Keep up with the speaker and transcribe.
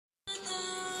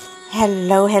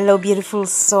Hello, hello, beautiful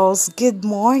souls. Good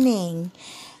morning.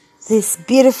 This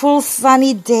beautiful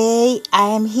sunny day, I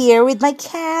am here with my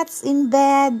cats in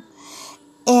bed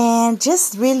and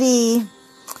just really,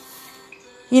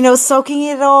 soaking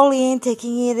it all in,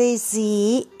 taking it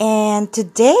easy. And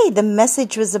today, the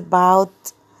message was about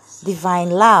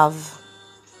divine love.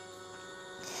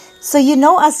 So,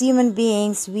 as human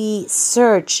beings, we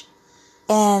search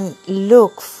and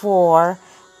look for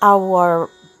our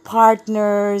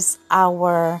partners,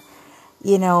 our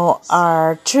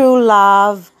true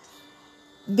love,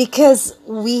 because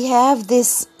we have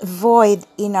this void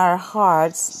in our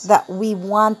hearts that we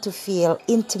want to feel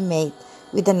intimate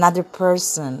with another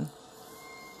person.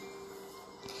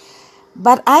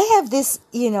 But I have this,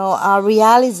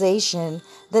 realization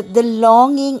that the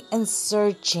longing and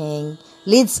searching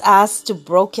leads us to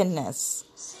brokenness.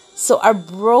 So our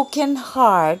broken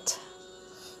heart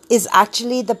is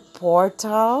actually the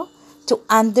portal to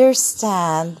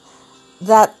understand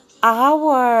that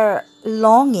our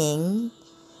longing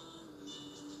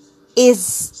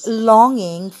is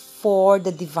longing for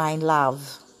the divine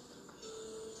love.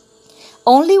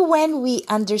 Only when we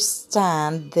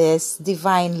understand this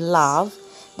divine love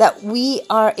that we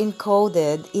are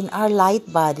encoded in our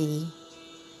light body,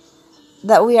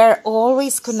 that we are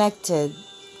always connected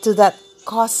to that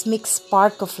cosmic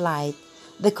spark of light,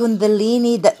 the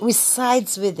Kundalini that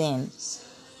resides within.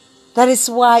 That is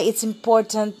why it's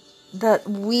important that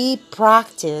we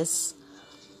practice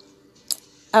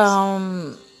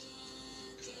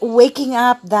waking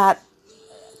up that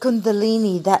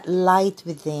Kundalini, that light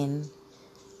within.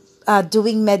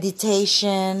 Doing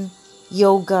meditation,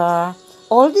 yoga,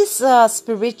 all these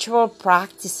spiritual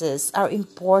practices are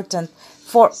important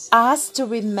for us to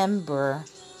remember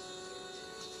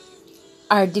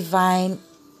our divine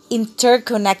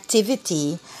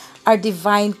interconnectivity, our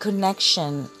divine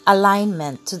connection,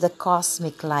 alignment to the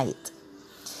cosmic light.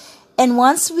 And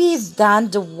once we've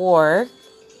done the work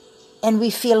and we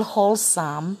feel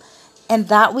wholesome and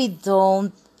that we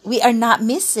are not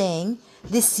missing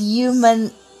this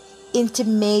human,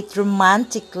 intimate,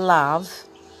 romantic love,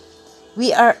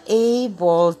 we are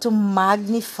able to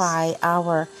magnify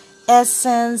our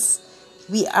essence.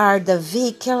 We are the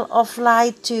vehicle of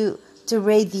light to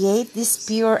radiate this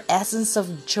pure essence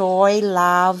of joy,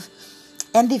 love,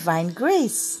 and divine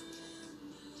grace.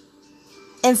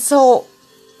 And so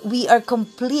we are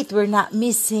complete. We're not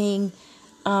missing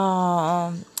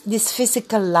this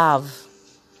physical love.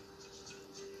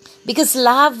 Because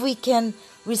love we can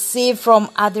receive from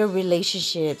other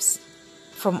relationships,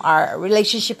 from our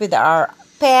relationship with our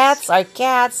pets, our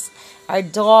cats, our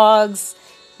dogs,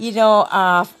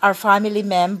 our family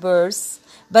members.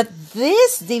 But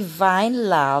this divine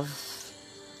love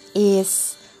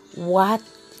is what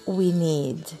we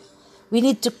need. We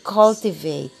need to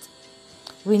cultivate.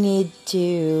 We need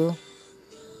to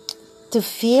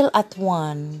feel at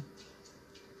one,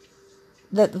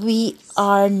 that we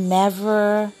are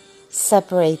never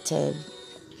separated.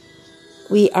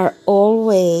 We are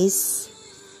always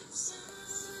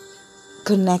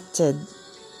connected.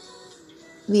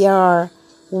 We are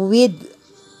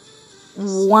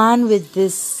one with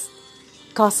this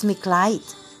cosmic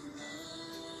light.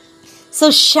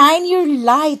 So shine your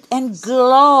light and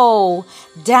glow.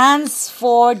 Dance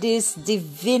for this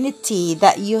divinity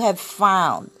that you have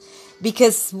found.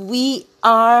 Because we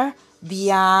are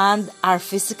beyond our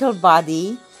physical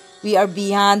body. We are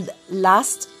beyond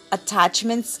lust,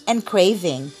 attachments, and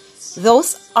craving.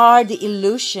 Those are the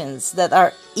illusions that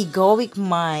our egoic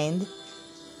mind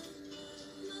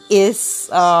is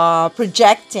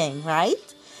projecting,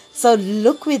 right? So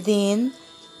look within,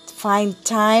 find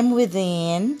time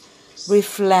within,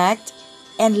 reflect,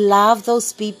 and love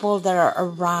those people that are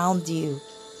around you.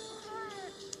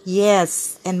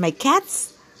 Yes, and my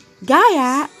cat's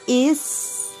Gaia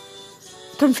is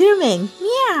confirming.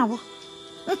 Meow.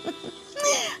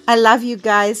 I love you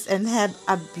guys and have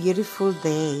a beautiful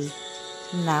day.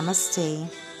 Namaste.